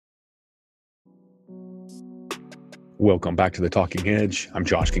Welcome back to the Talking Hedge. I'm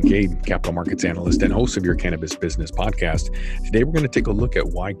Josh Kincaid, Capital Markets Analyst and host of your Cannabis Business Podcast. Today, we're going to take a look at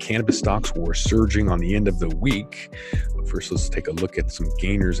why cannabis stocks were surging on the end of the week. But first, let's take a look at some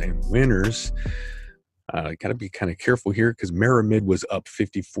gainers and winners. Got to be kind of careful here because Maramid was up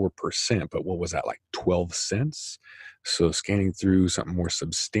 54%, but what was that, like 12 cents? So scanning through something more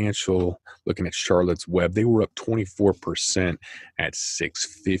substantial, looking at Charlotte's Web, they were up 24% at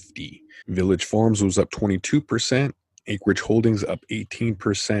 $6.50. Village Farms was up 22%. Acreage Holdings up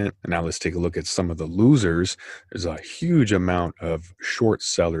 18%. And now let's take a look at some of the losers. There's a huge amount of short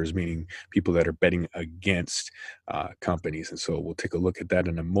sellers, meaning people that are betting against companies. And so we'll take a look at that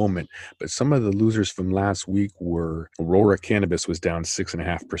in a moment. But some of the losers from last week were Aurora Cannabis was down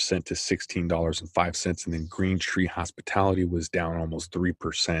 6.5% to $16.05. And then Green Tree Hospitality was down almost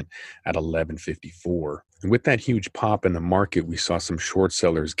 3% at $11.54. And with that huge pop in the market, we saw some short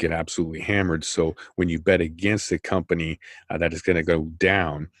sellers get absolutely hammered. So when you bet against a company that is going to go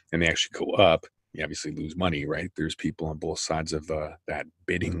down and they actually go up, you obviously lose money, right? There's people on both sides of that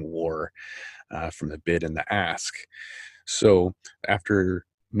bidding war from the bid and the ask. So after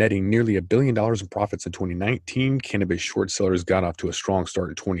netting nearly $1 billion in profits in 2019, cannabis short sellers got off to a strong start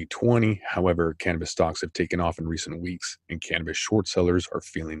in 2020. However, cannabis stocks have taken off in recent weeks, and cannabis short sellers are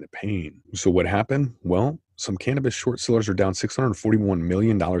feeling the pain. So what happened? Well, some cannabis short sellers are down $641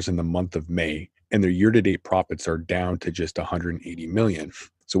 million in the month of May, and their year-to-date profits are down to just $180 million.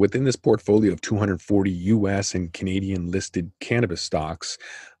 So within this portfolio of 240 U.S. and Canadian listed cannabis stocks,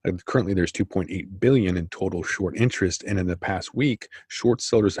 currently there's $2.8 billion in total short interest. And in the past week, short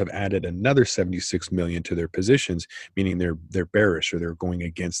sellers have added another $76 million to their positions, meaning they're bearish or they're going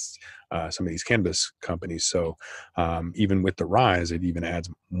against some of these cannabis companies. So even with the rise, it even adds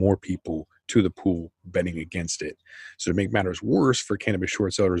more people to the pool betting against it. So to make matters worse for cannabis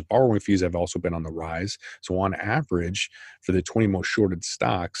short sellers, borrowing fees have also been on the rise. So on average, for the 20 most shorted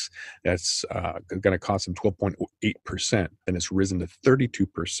stocks, that's going to cost them 12.8%. Then it's risen to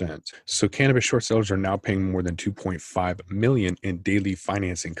 32%. So cannabis short sellers are now paying more than $2.5 million in daily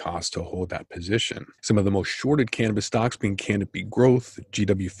financing costs to hold that position. Some of the most shorted cannabis stocks being Canopy Growth,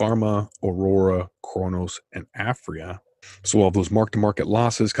 GW Pharma, Aurora, Kronos, and Afria. So all those mark-to-market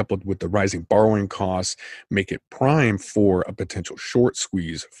losses coupled with the rising borrowing costs make it prime for a potential short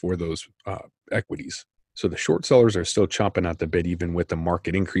squeeze for those equities. So the short sellers are still chomping at the bit. Even with the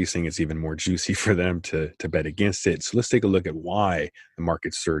market increasing, it's even more juicy for them to bet against it. So let's take a look at why the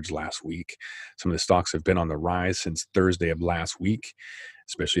market surged last week. Some of the stocks have been on the rise since Thursday of last week,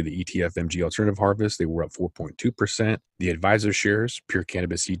 especially the ETF MG Alternative Harvest. They were up 4.2%. The advisor shares, Pure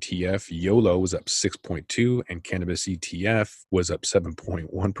Cannabis ETF, YOLO was up 6.2%, and Cannabis ETF was up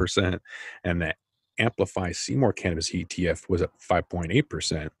 7.1%. And the Amplify Seymour Cannabis ETF was up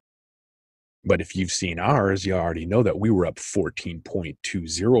 5.8%. But if you've seen ours, you already know that we were up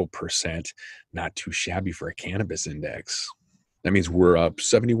 14.20%, not too shabby for a cannabis index. That means we're up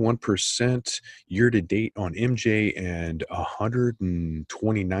 71% year to date on MJ and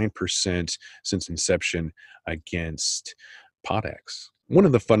 129% since inception against PODX. One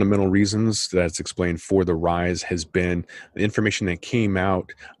of the fundamental reasons that's explained for the rise has been the information that came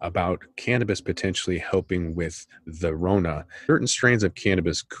out about cannabis potentially helping with the Rona. Certain strains of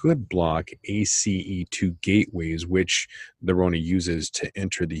cannabis could block ACE2 gateways, which the Rona uses to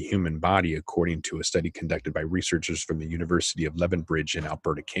enter the human body, according to a study conducted by researchers from the University of Levenbridge in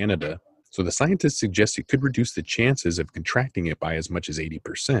Alberta, Canada. So the scientists suggest it could reduce the chances of contracting it by as much as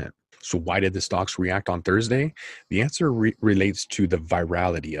 80%. So why did the stocks react on Thursday? The answer relates to the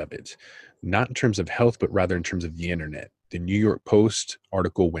virality of it, not in terms of health, but rather in terms of the internet. The New York Post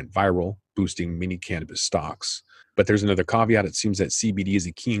article went viral, boosting many cannabis stocks. But there's another caveat. It seems that CBD is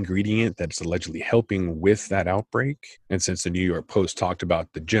a key ingredient that's allegedly helping with that outbreak. And since the New York Post talked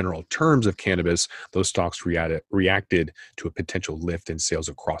about the general terms of cannabis, those stocks reacted to a potential lift in sales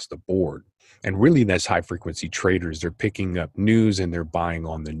across the board. And really, that's high-frequency traders. They're picking up news and they're buying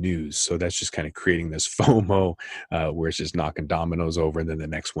on the news. So that's just kind of creating this FOMO where it's just knocking dominoes over and then the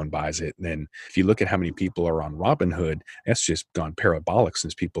next one buys it. And then if you look at how many people are on Robinhood, that's just gone parabolic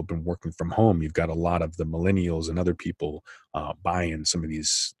since people have been working from home. You've got a lot of the millennials and other people buying some of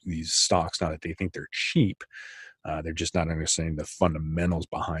these stocks, not that they think they're cheap. They're just not understanding the fundamentals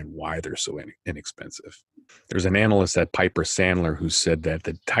behind why they're so inexpensive. There's an analyst at Piper Sandler who said that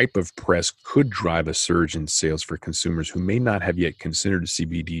the type of press could drive a surge in sales for consumers who may not have yet considered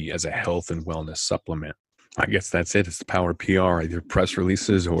CBD as a health and wellness supplement. I guess that's it. It's the power of PR, either press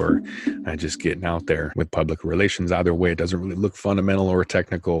releases or just getting out there with public relations. Either way, it doesn't really look fundamental or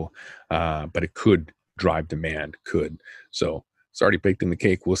technical, but it could drive demand, could. So It's already baked in the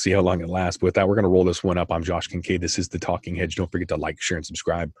cake. We'll see how long it lasts. But with that, we're going to roll this one up. I'm Josh Kincaid. This is the Talking Hedge. Don't forget to like, share, and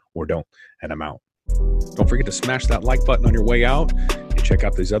subscribe, or don't, and I'm out. Don't forget to smash that like button on your way out and check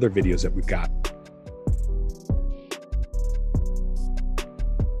out these other videos that we've got.